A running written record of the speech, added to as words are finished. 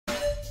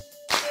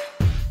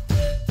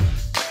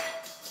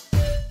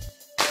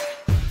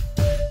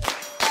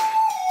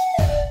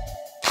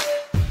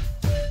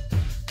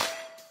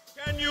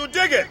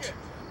dig it?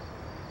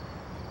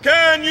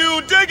 Can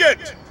you dig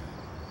it?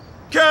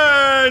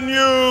 Can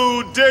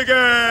you dig it?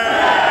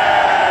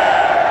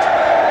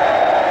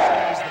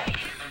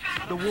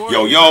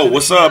 Yo, yo,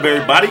 what's up,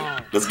 everybody?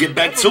 Let's get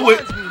back to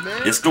it.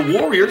 It's the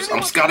Warriors.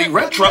 I'm Scotty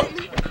Retro.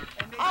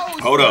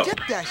 Hold up.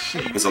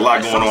 There's a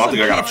lot going on. I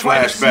think I got a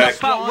flashback.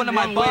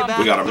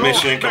 We got a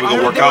mission. Can we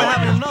go work out?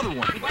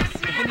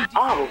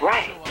 All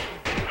right.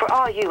 For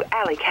all you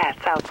alley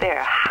cats out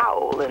there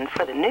howling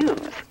for the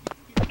news,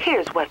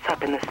 here's what's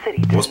up in the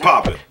city tonight. What's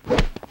poppin'?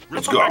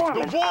 Let's go.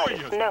 Performance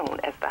artists known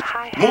as the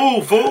Hi-Hats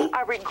Move, fool.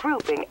 are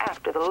regrouping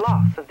after the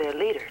loss of their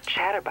leader,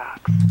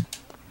 Chatterbox.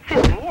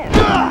 Filling in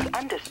is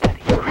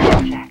understudy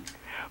Chris Jack,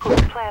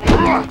 who's planning to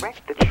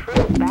direct the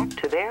troupe back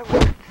to their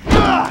roots.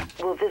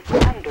 Will this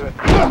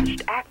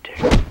under-accomplished actor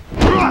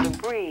to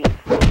breathe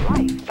some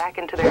life back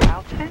into their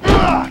outfit?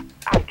 I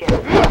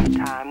guess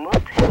time will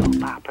tell,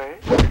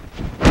 poppers.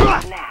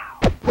 Now,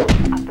 up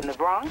in the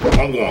Bronx,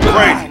 I'm going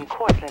crazy.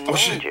 Oh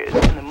shit!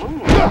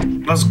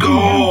 Let's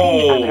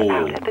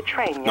go.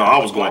 No, I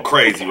was going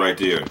crazy right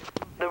there.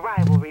 The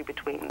rivalry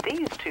between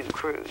these two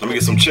crews. Let me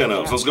get some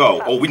chin-ups. Let's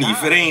go. Oh, we need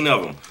 15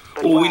 of them.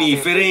 Oh, we need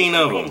 15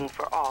 of them.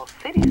 For all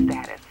city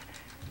status,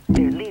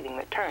 they're leaving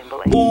the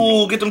Turnbull.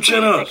 Ooh, get them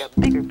chin-ups.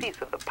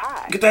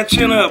 Get that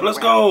chin up. Let's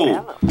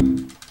go.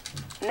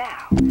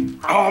 Now,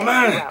 oh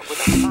man.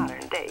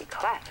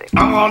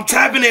 Oh, I'm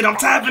tapping it. I'm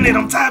tapping it.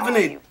 I'm tapping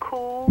it.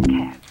 Cool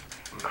cats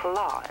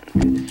clawing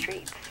through the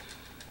streets.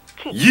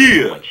 Keep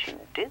yeah. What you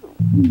do,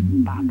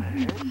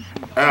 boppers.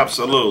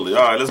 Absolutely.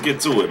 All right, let's get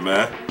to it,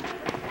 man.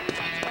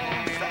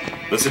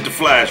 Let's hit the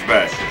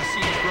flashback.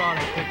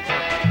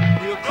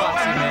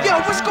 Yo,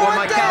 what's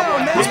going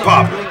down, man? What's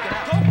poppin'?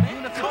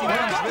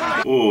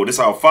 Ooh, this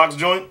how Fox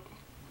joint?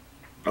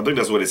 I think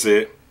that's what it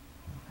said.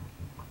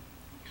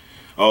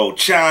 Oh,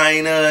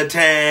 Chinatown.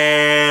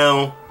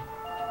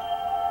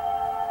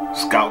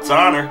 Scout's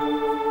honor.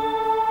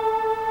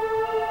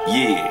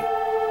 Yeah,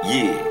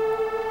 yeah,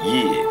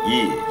 yeah,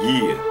 yeah,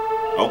 yeah.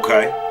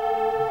 Okay.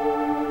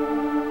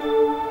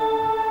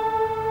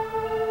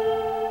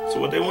 So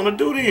what they want to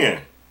do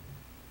then?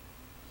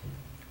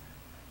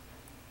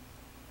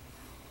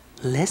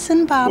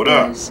 Listen,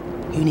 boppers.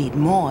 You need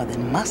more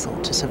than muscle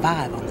to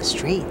survive on the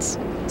streets.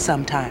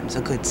 Sometimes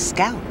a good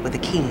scout with a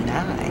keen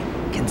eye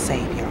can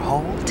save your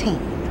whole team.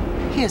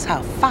 Here's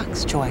how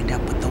Fox joined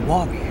up with the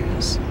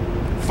Warriors.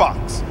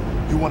 Fox,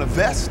 you want a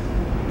vest?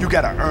 You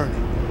gotta earn it.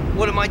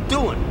 What am I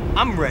doing?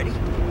 I'm ready.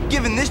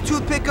 Giving this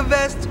toothpick a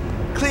vest?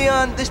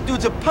 Cleon, this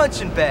dude's a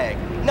punching bag,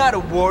 not a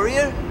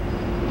warrior.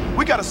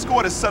 We got a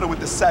score to settle with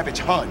the savage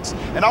Huns,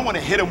 and I want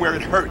to hit them where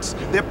it hurts,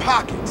 their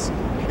pockets.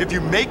 If you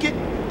make it,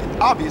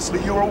 then obviously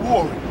you're a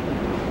warrior.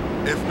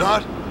 If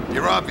not,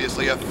 you're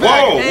obviously a fag.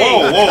 Whoa,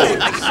 whoa, whoa.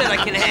 I said I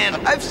can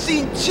handle. I've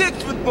seen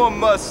chicks with more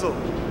muscle.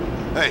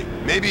 Hey,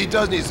 maybe he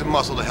does need some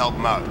muscle to help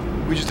him out.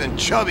 We just sent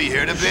Chubby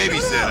here to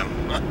babysit him.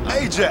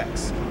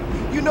 Ajax,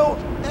 you know,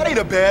 that ain't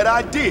a bad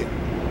idea.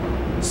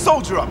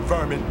 Soldier up,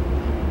 vermin.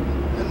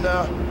 And,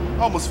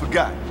 almost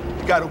forgot.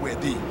 You gotta wear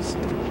these.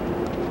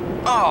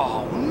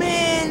 Oh,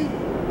 man.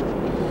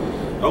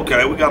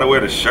 Okay, we gotta wear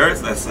the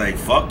shirts that say,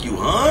 fuck you,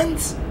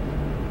 Huns?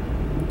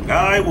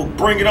 Alright, we'll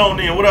bring it on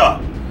in. What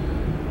up?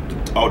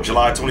 Oh,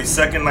 July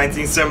 22nd,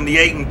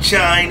 1978 in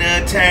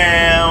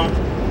Chinatown.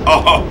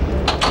 Oh,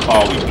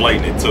 we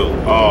blatant it too.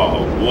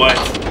 Oh, what?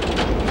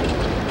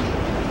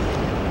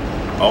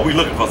 Oh, we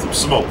looking for some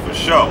smoke for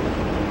sure.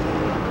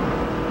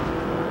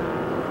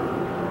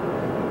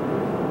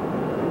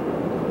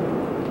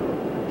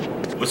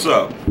 What's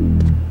up?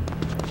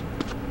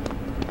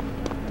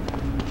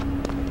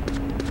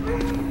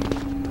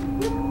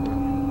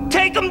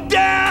 Take him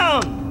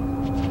down!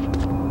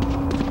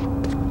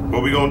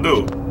 What we gonna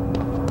do?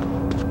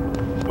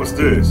 What's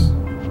this?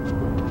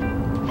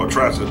 Oh,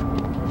 trash it.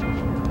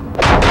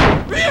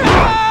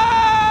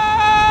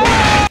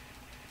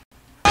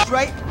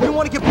 Right? You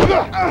want to get...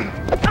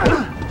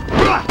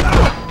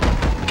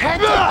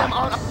 Can't get them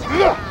on...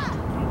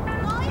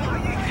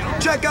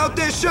 Check out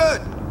this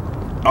shirt!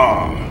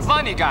 Oh.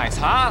 Funny guys,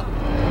 huh?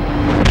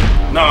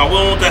 Nah, we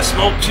don't want that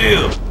smoke.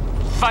 Chill.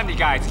 Funny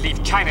guys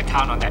leave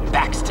Chinatown on their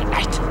backs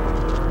tonight.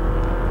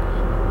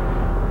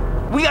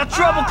 We got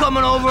trouble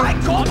coming over.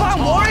 Go by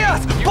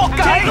warriors!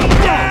 Take them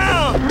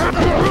down!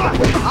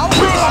 I'll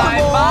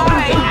Bye,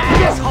 Layla!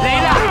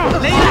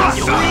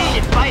 You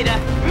shit fighter!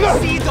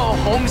 Sido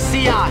Hong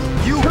Sia!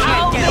 You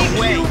can't get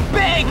away! You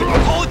beg!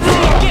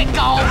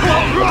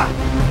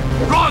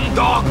 Run,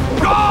 dog!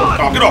 Run!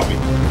 Oh, get off me!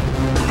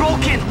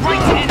 Broken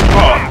right in!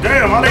 Oh,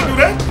 damn, how they do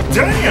that?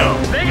 Damn!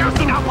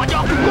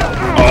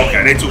 Oh,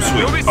 okay, they too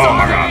sweet. Oh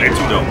my god, they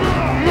too dope.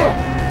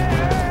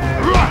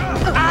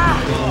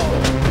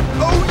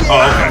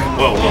 Oh, okay.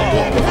 Whoa, whoa,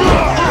 whoa.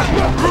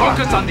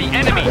 Focus on the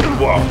enemy!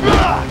 Whoa.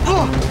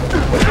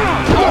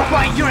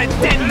 Alright, you're a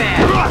dead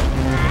man!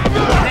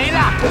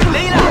 Layla!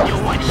 You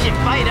one-shit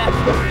fighter!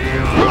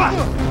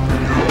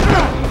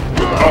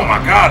 Oh my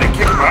god, they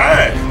kicked my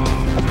ass!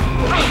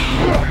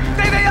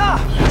 There they are!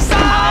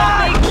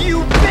 I'll make you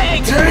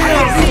beg!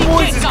 Damn, this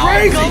voice is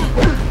crazy!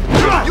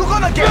 You're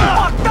gonna get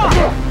fucked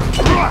up!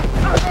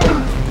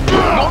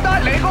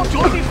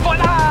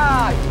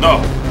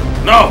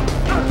 No!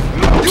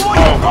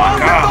 Oh my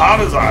god, how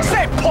does I?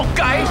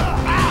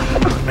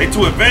 They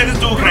too advanced,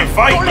 this dude can't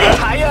fight, man.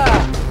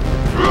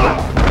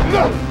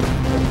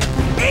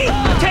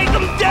 Take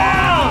him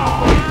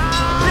down!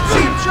 Let's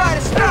see him try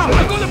to stop me.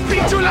 I'm gonna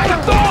beat you like a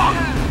dog!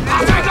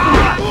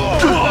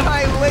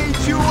 I laid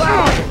you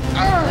out.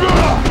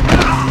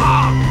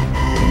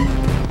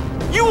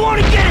 You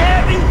wanna get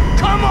heavy?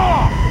 Come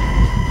on!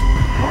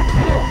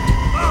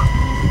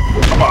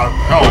 Come on.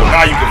 Oh,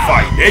 now you can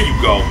fight. There you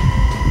go.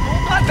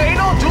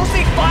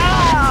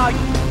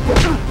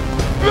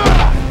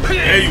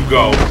 There you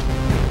go.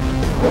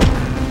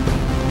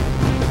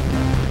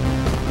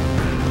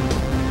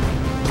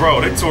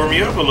 Bro, they tore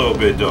me up a little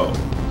bit though.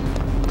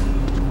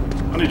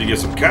 I need to get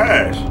some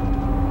cash.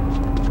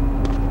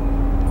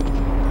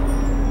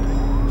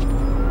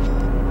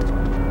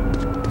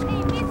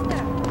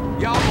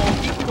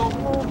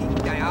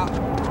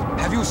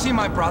 Have you seen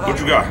my brother? What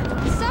you got?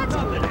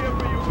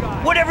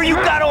 Whatever you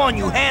got on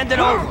you, hand it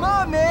over. Come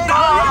on, man.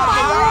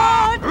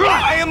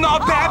 I am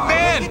not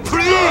Batman,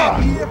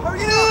 please!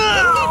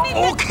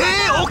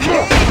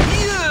 Okay.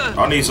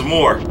 I need some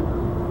more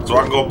so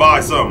I can go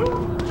buy something.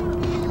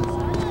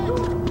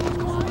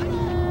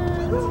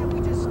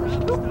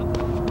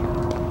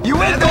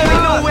 You ain't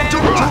going nowhere.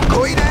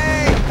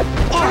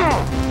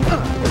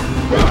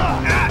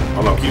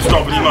 Hold on, keep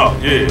stomping him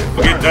out. Yeah,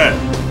 forget that.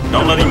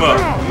 Don't let him up.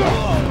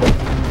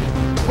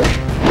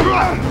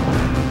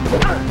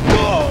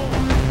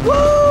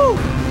 Woo!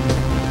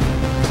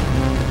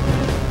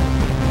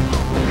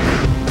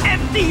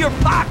 Empty your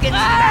pockets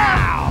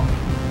now!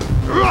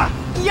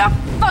 You're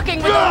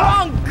fucking with the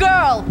wrong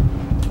girl!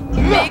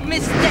 Big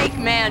mistake,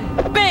 man.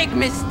 Big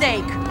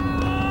mistake.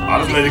 I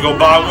just need to go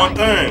buy one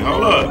thing.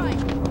 Hold up.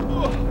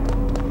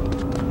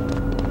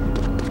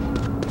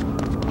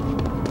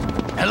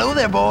 Hello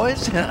there,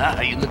 boys.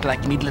 You look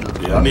like you need a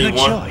little Yeah, I need good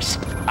one. choice.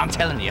 I'm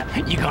telling you,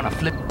 you're gonna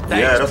flip.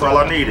 Yeah, that's all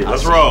I needed.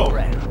 Let's roll.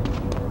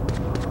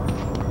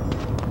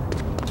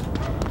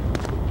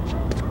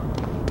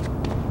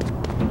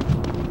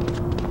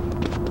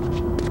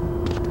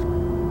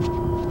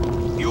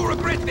 You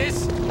regret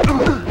this?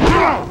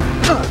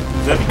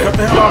 Let me cut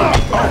the hell out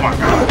of me. Oh my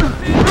god.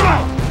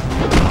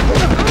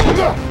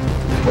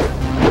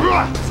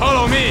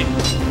 Follow me!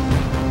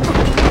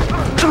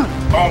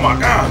 Oh my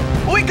god.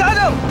 We got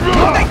him.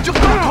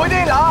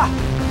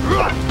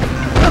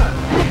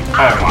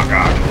 Oh my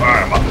God.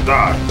 I'm about to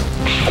die.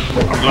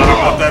 I'm glad I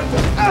got that.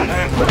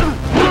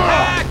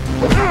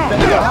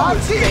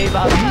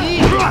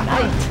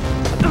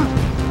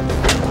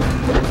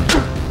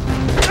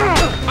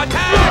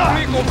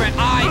 Attack me, open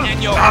eye and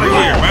your Out of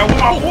here, man. Where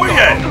my boy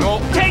at?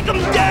 Take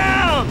him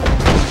down!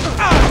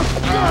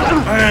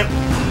 Man.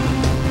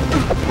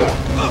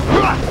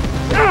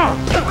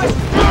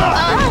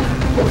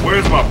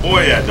 Where's my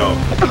boy at, though?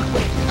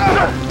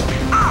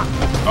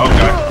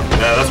 Okay.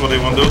 Yeah, that's what they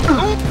want to do?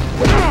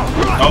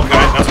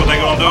 Okay, that's what they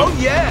gonna do? Oh,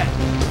 yeah.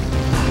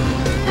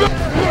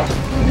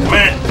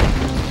 Man.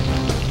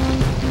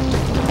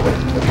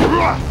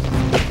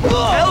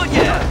 Hell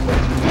yeah!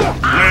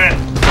 Man.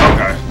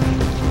 Okay.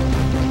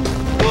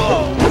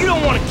 You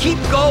don't want to keep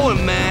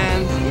going,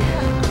 man.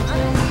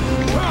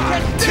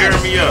 Tear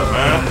me up,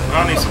 man. I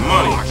need some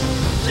money.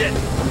 Shit.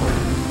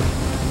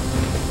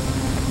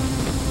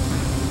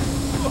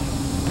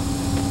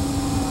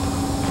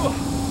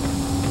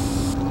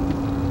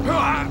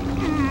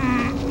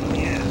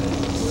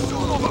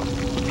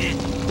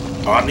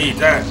 Oh, I need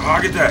that. Oh,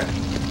 I get that.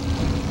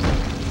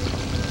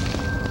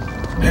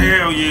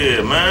 Hell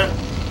yeah, man.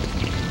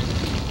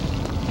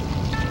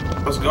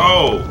 Let's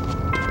go.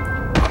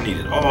 I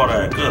needed all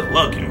that. Good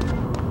looking.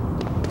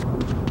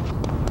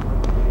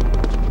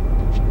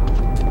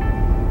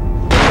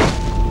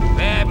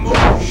 Bad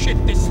move. Shit,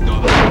 this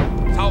stuff.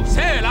 So,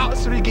 sail out.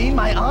 Let's regain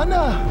my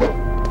honor.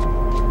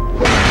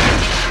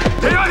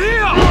 They are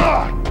here!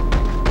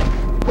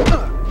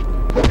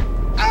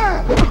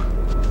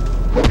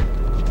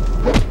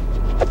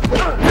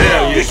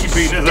 Hell yeah, keep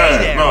beating his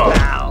ass. No.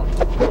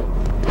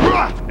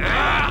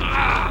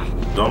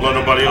 Don't let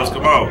nobody else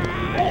come out.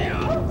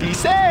 Be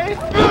safe.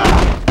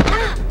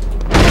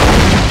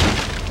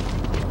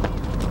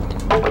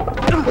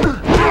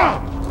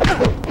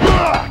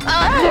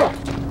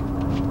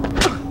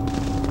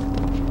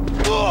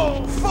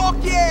 Fuck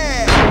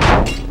yeah!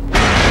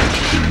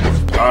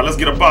 Alright, let's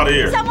get up out of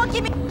here. Someone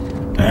give me.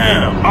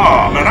 Damn.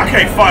 Oh, man, I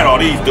can't fight all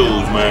these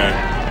dudes,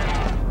 man.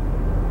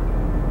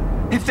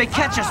 If they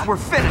catch us, we're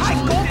finished.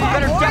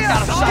 Better duck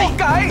out of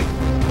sight.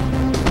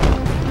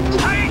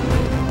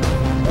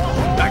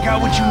 I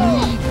got what you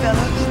need,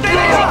 fellas.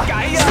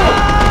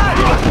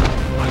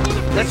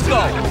 Let's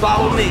go.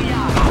 Follow me.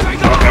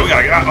 Okay, we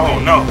gotta get out. Oh,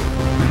 no.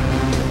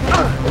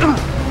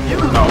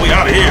 No, we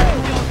out of here.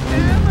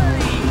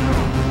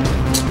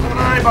 I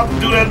ain't about to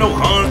do that no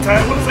hunt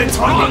tag. What is they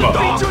talking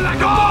about?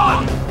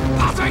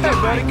 Hey,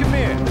 buddy, come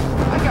here.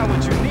 I got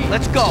what you need.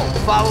 Let's go.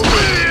 Follow me.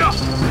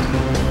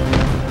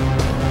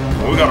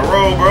 Oh, we gotta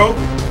roll, bro.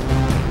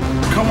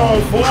 Come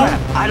on, fool. Crap,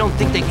 I don't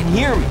think they can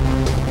hear me.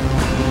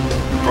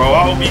 Bro,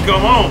 I hope he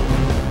come on.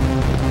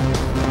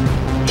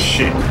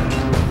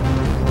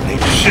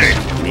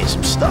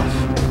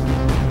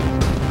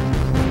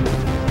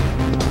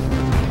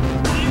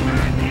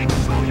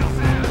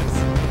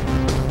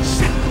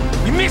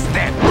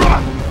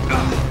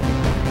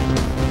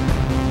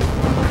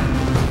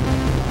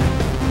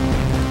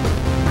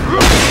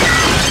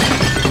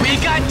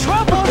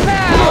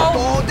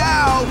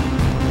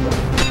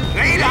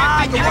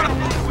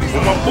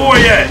 boy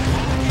at?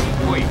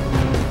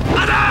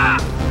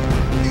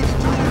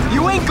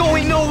 You ain't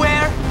going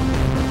nowhere.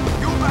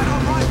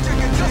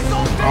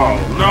 Oh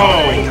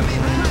no!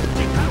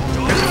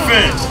 Hit the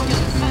fence.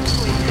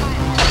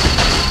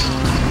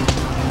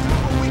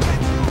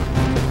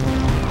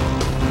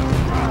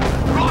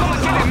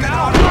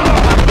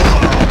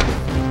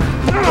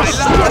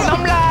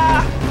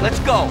 Let's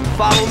go.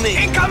 Follow me.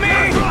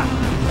 Incoming!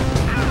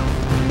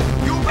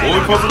 Where we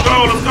supposed to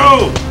go? Let's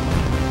go!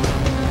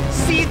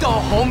 See the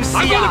home you can't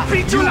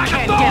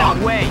get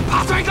away.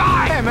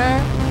 Hey,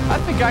 man. I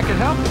think I can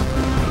help you.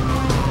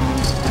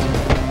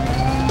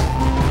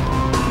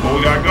 Oh,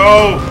 we gotta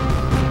go!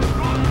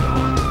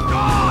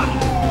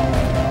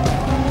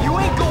 You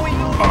ain't going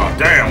nowhere. Oh,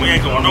 damn, we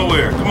ain't going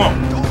nowhere. Come on.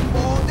 Come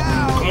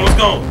on, let's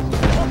go.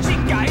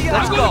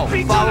 Let's go.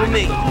 Follow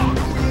me.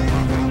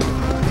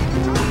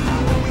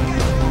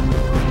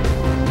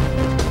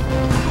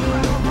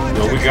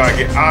 Yo, we gotta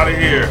get out of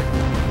here.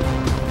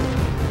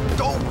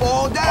 Don't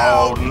fall down.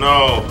 Oh,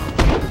 no.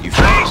 You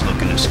fellas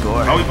looking to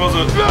score? How we supposed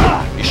to...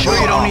 You sure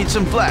you don't need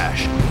some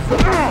flash?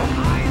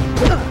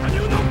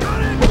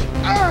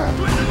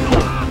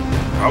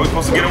 How we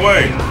supposed to get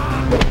away?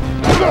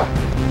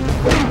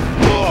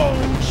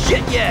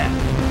 Shit, yeah.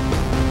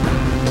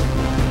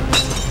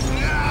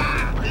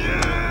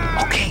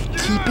 Okay,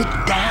 keep it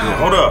down. Yeah,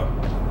 hold up.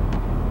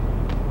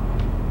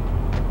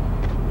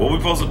 What we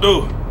supposed to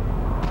do?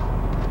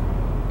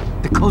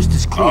 The coast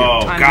is clear.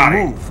 Oh, Time got to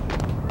it.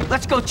 move.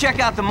 Let's go check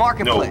out the No,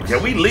 marketplace.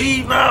 can we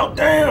leave now?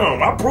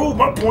 Damn, I proved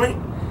my point.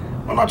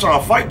 I'm not trying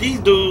to fight these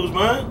dudes,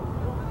 man.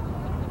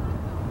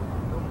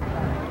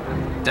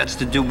 That's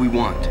the dude we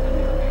want.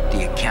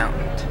 The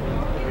accountant.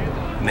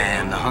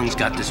 Man, the Huns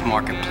got this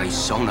marketplace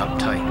sewn up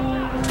tight.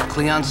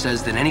 Cleon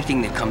says that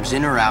anything that comes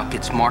in or out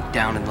gets marked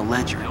down in the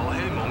ledger.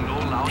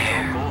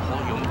 There.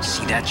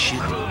 See that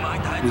shit?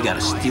 We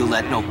gotta steal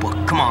that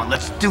notebook. Come on,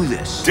 let's do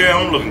this.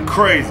 Damn, I'm looking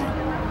crazy.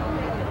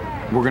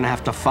 We're gonna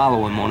have to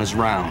follow him on his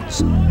rounds.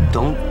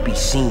 Don't be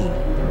seen.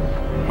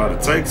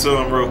 About to take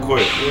some real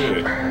quick.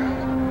 Yeah.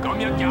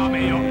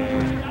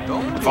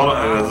 Follow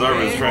and observe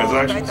his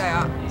transactions.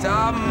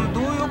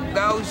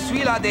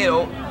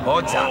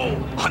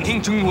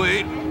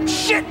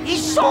 Shit, he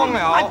saw me.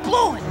 I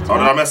blew it. Oh,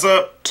 did I mess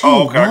up? Two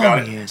Oh, okay, I got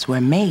it. warriors were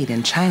made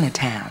in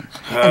Chinatown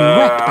and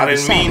wrecked by I the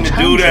didn't mean savage to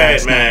do Huns that,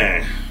 last night.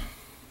 man.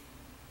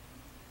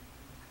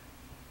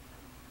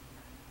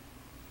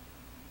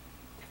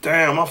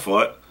 Damn, my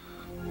fault.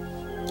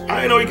 I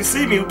didn't know you could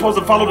see me. We supposed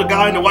to follow the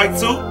guy in the white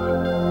suit?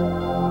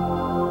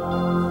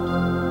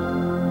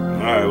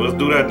 Alright, let's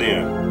do that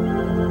then.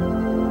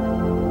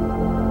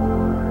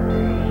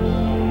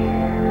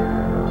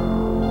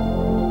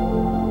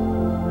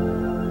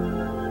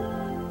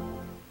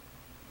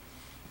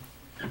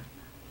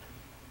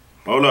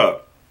 Hold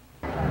up.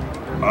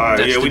 Alright,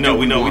 That's yeah, the we know.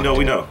 dude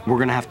We know. We're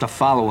gonna have to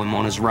follow him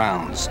on his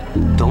rounds.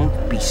 Don't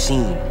be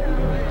seen.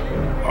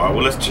 Alright,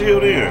 well, let's chill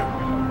then.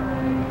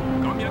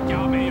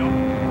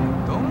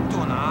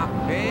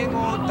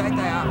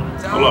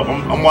 Hold up,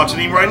 I'm watching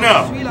him right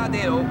now.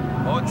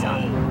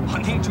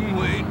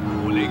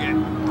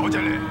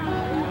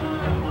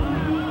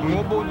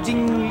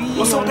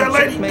 What's up with that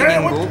lady?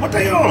 Damn, what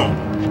they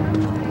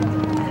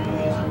on?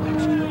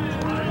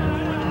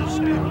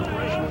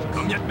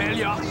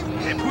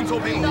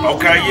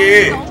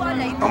 Okay,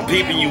 yeah. I'm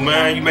peeping you,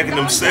 man. You making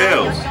them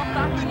sales.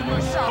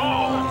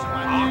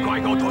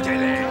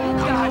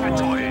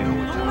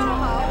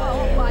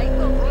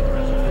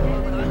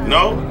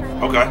 No?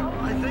 Okay.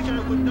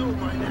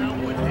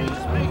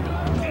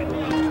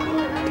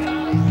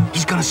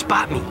 He's gonna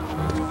spot me.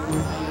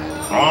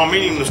 I don't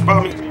mean him to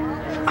spot me.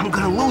 I'm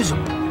gonna lose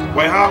him.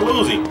 Wait, how I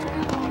lose him?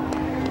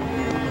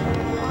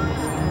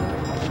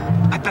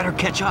 I better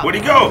catch up. Where'd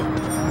he go?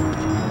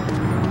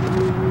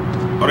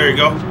 Oh, there you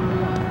go.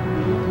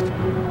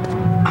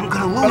 I'm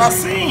gonna lose But I him.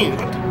 seen.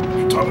 What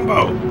you talking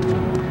about?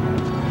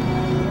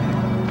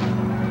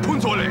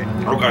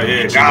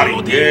 Okay, yeah, got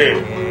him. Yeah.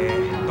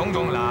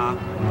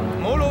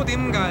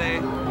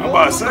 I'm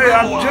about to say,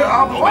 I'm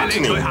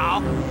watching him.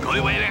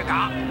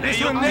 This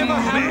will never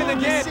happen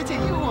again.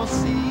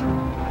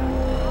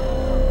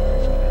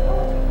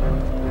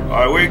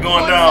 Alright, where you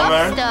going down,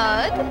 man?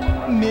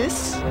 Stud?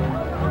 Miss?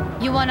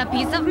 You want a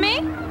piece of me?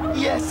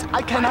 Yes,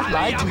 I cannot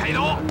lie to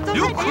you.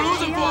 You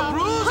cruising for a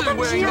bruising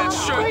wearing that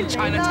shirt in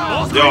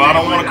Chinatown. Yo, I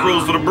don't want to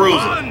cruise for the bruiser.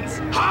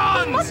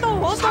 Hans!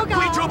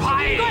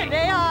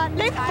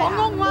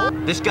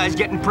 This guy's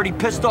getting pretty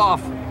pissed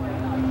off.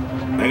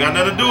 Ain't got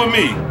nothing to do with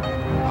me.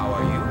 How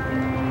are you?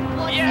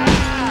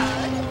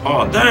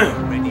 Oh,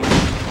 damn.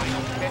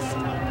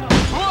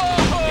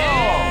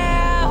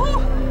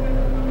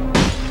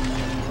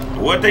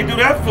 What'd they do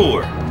that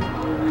for?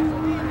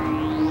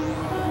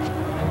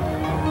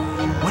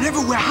 Whenever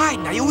we're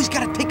hiding, I always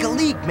gotta take a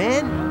leak,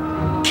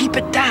 man. Keep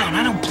it down.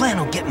 I don't plan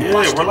on getting Yeah,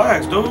 busted.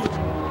 relax, dude.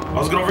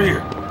 Let's get over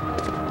here.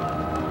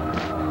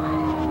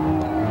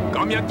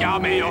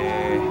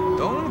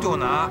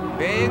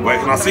 Wait,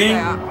 can I see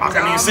him? I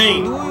can't even see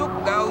him.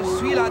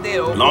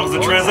 As long as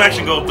the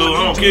transaction goes through,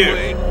 I don't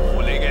care.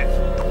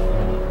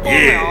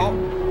 Yeah.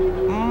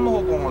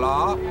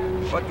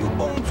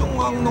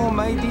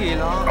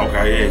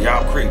 Okay, yeah,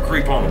 y'all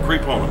creep on him,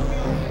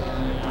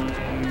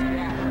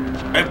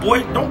 Hey, boy,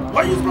 don't.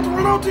 Why you supposed to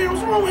run out there?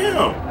 What's wrong with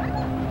him?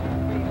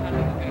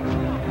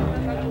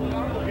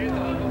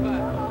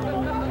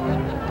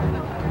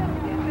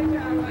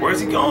 Where's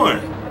he going?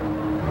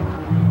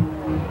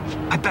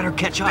 I better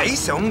catch up.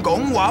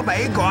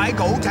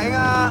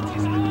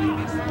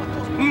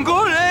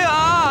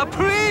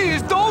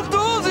 Please don't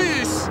do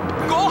this.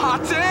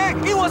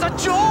 It was a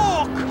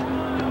joke.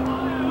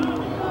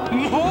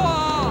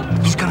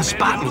 He's gonna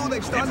spot me. I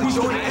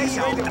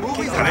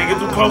didn't get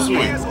too close to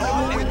him.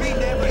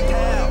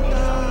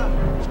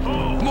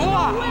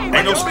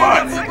 Ain't no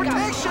spot.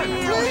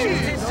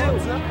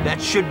 That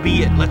should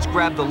be it. Let's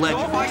grab the ledger.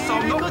 Why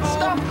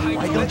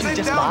don't you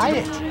just buy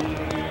it?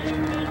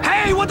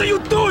 Hey, what are you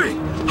doing?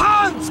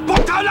 Hans,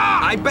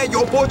 I bet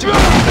your fortune.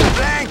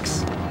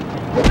 Thanks.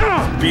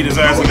 Beat his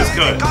ass in this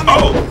cut.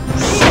 Oh!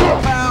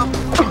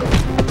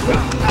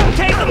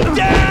 Take him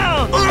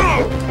down! Oh!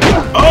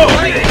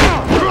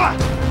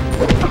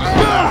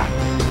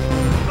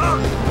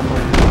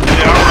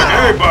 Yeah, I like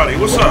everybody.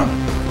 What's up?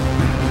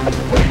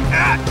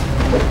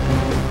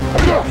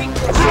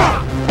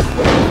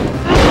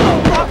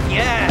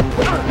 Yeah.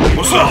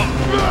 What's up?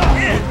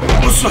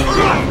 What's up?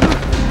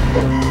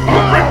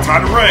 Wreck,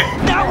 time to wreck.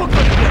 Now we're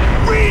gonna get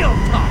real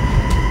tough.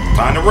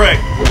 Time to wreck.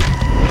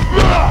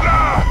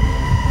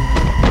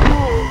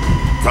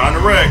 Time to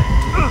wreck.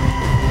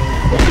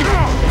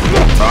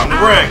 Time to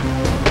wreck.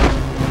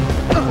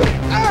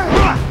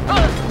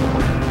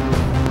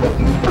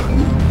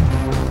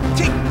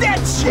 Take that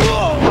shit!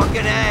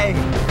 Fucking A!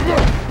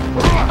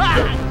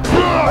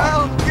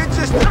 Well, you're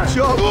just a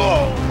joke.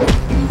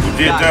 You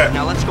did that.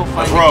 Now let's go find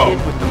Let's the roll. kid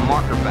with the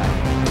marker back.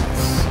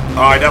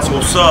 Alright, that's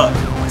what's up.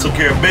 Took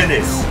care of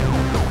business.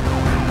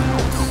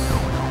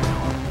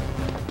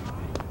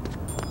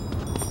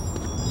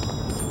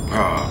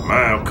 Oh,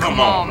 man. Come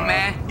on,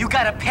 man. You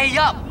gotta pay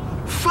up.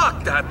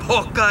 Fuck that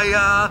poor guy.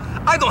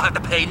 I don't have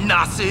to pay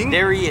nothing.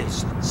 There he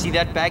is. See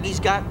that bag he's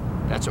got?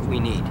 That's what we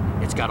need.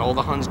 It's got all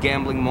the Huns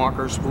gambling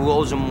markers, who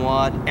owes him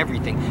what,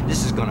 everything.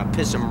 This is gonna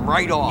piss him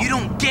right off. You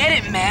don't get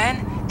it,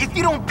 man. If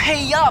you don't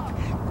pay up,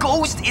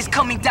 Ghost is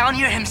coming down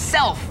here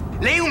himself.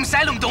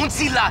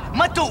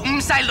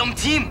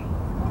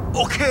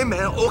 Okay,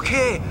 man,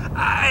 okay.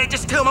 I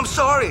just tell him I'm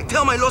sorry.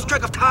 Tell him I lost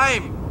track of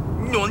time.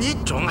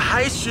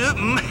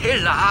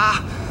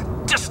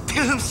 Just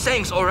tell him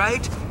thanks,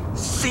 alright?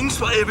 Thanks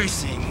for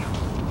everything.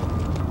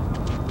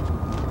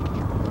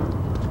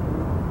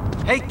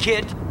 Hey,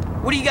 kid,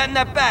 what do you got in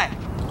that bag?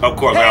 Of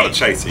course, I gotta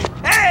chase him.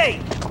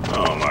 Hey!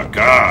 Oh my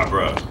God,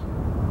 bro.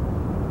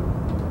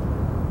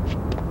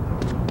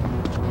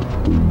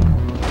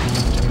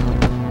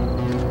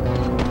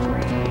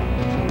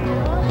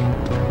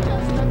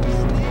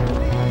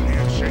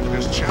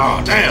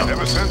 Oh, damn.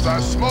 Ever since I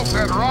smoked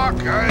that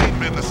rock, I ain't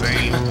been the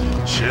same.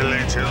 Chilly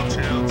till.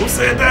 Who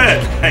said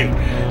that? Hey,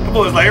 that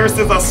boy's like, ever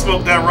since I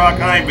smoked that rock,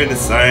 I ain't been the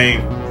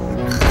same.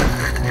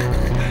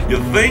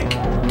 You think?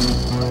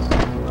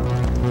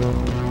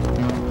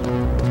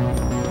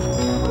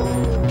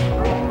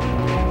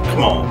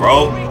 Come on,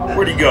 bro.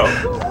 Where'd he go?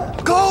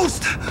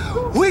 Ghost!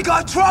 We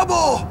got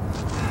trouble!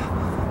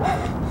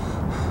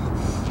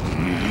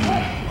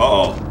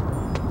 Uh-oh.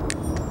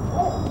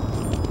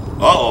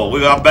 Uh-oh, we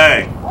got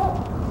bang.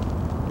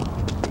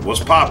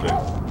 What's poppin'?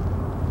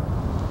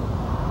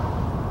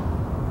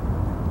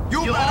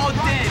 You're all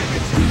dead!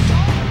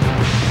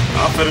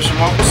 I'll finish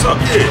him off. What's up?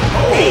 Yeah.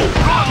 Oh!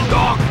 Run,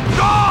 dog!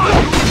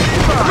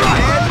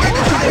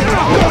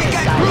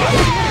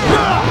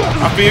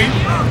 I feel you.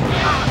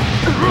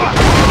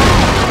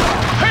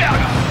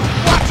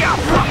 Watch out,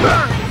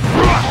 fucker!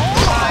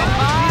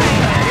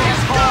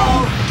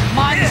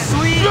 Mine is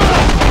sweet!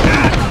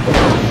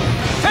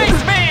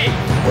 Taste me!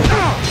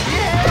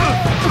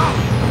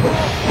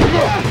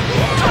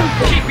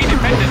 Keep me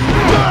dependent!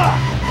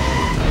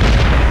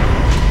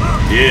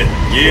 Yeah,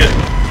 yeah.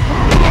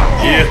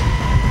 Yeah.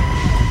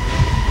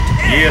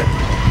 Yeah.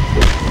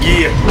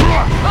 Yeah.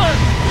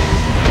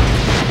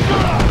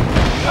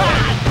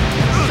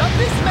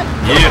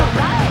 Yeah.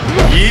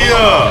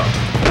 Yeah.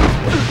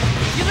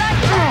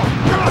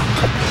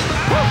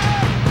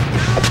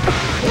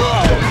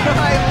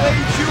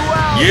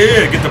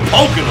 Yeah, get the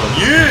poking on.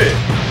 Yeah.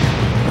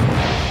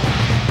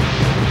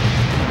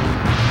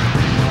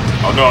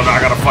 Oh no, now I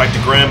gotta fight the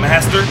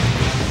Grandmaster.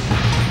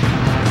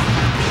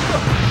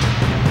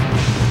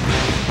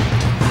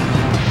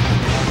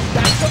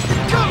 That's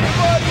something coming,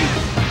 buddy!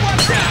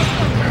 Watch out!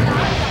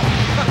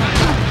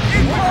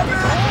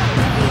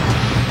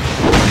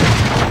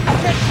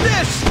 Take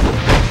this!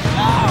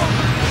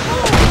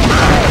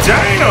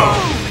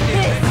 Damn!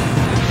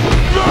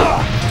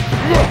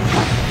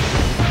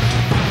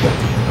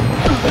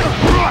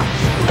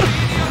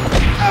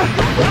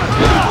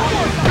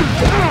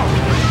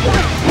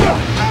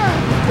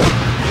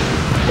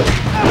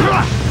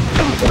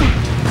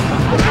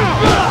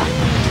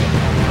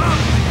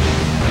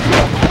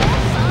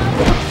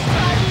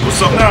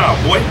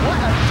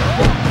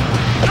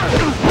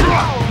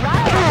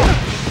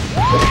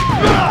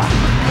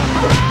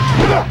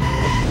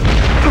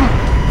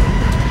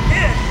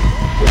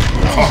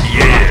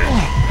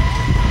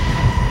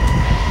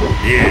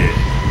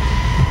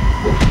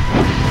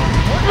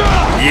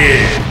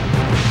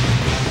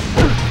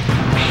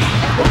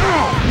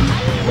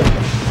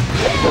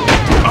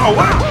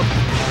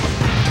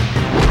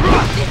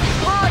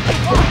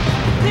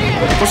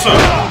 What's up?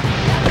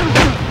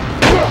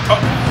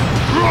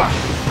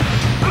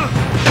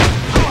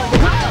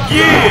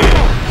 Yeah.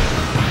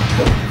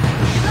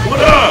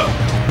 What up?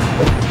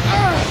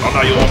 Oh,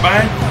 now you want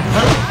bang?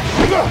 Huh?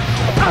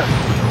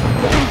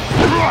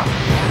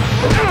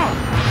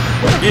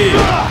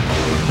 Yeah.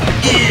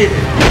 Yeah.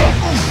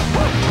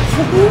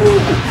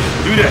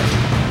 Do that.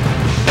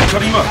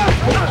 Cut him up.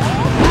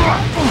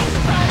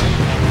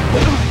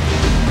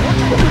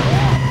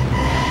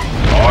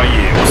 Oh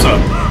yeah, what's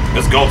up?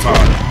 It's go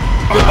time.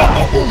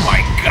 Oh my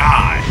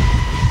God.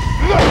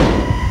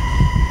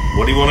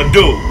 What do you want to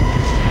do?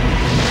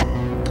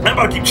 I'm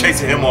about to keep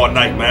chasing him all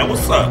night, man.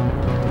 What's up?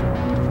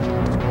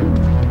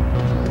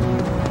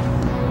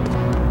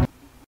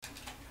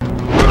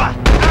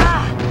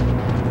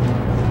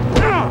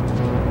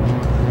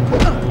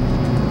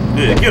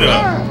 Yeah, get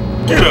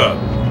up. Get up.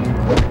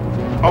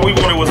 All we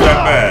wanted was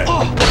that bag.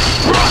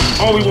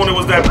 All we wanted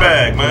was that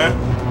bag, man.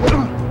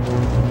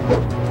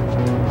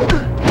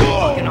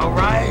 Fucking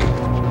alright?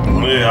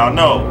 Yeah, I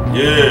know.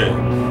 Yeah.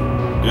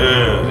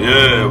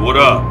 Yeah. What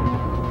up?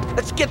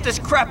 Let's get this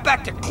crap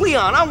back to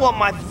Cleon. I want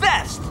my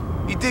vest.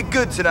 You did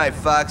good tonight,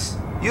 Fox.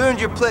 You earned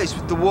your place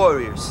with the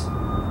Warriors.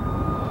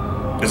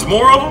 There's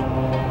more of them?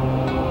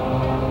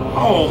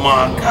 Oh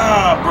my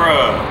God,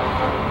 bruh.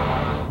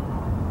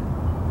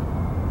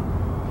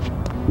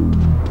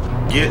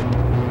 Get.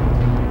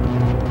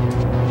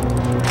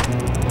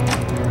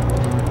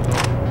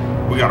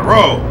 We gotta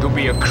roll. To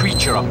be a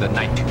creature of the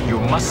night, you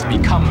must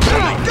become the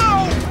night. Go!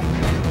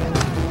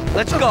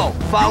 Let's go.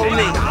 Follow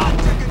me.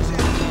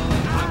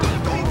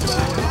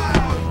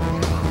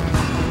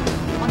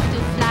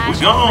 We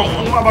gone.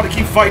 I'm not about to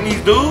keep fighting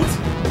these dudes.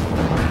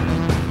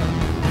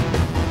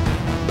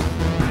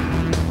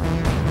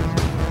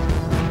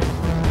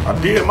 I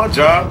did my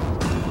job.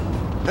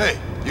 Hey,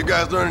 you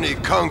guys learn any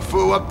kung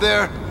fu up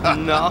there?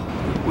 No.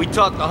 We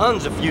taught the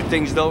Huns a few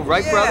things, though,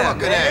 right, brother?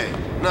 Fucking A.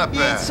 Not You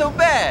bad. ain't so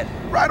bad.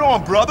 Right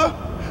on, brother.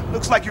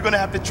 Looks like you're gonna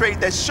have to trade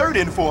that shirt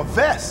in for a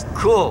vest.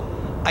 Cool.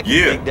 I can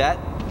dig that.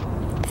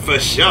 For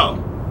sure.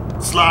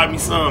 Slide me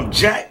some,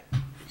 Jack.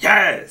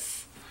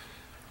 Yes.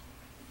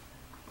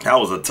 That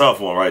was a tough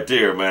one right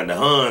there, man. The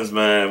Huns,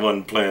 man,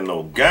 wasn't playing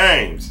no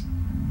games.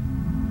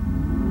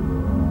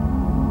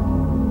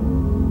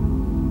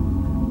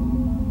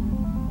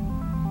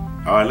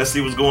 All right, let's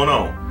see what's going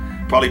on.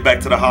 Probably back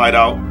to the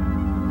hideout.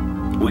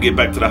 We get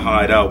back to the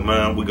hideout,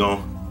 man.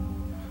 We'll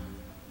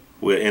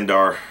end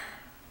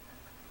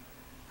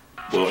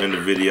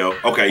the video.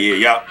 Okay,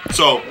 yeah.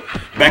 So,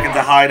 back at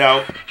the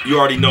hideout. You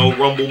already know,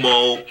 Rumble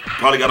mode.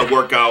 Probably got to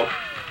work out.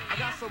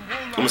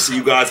 I'm going to see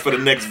you guys for the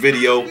next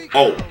video.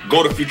 Oh,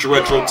 go to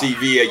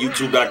FutureRetroTV at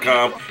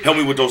YouTube.com. Help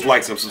me with those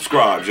likes and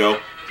subscribe, yo.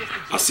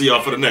 I'll see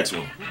y'all for the next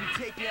one.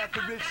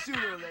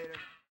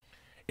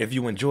 If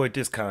you enjoyed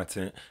this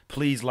content,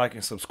 please like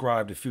and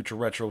subscribe to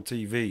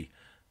FutureRetroTV.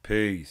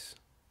 Peace.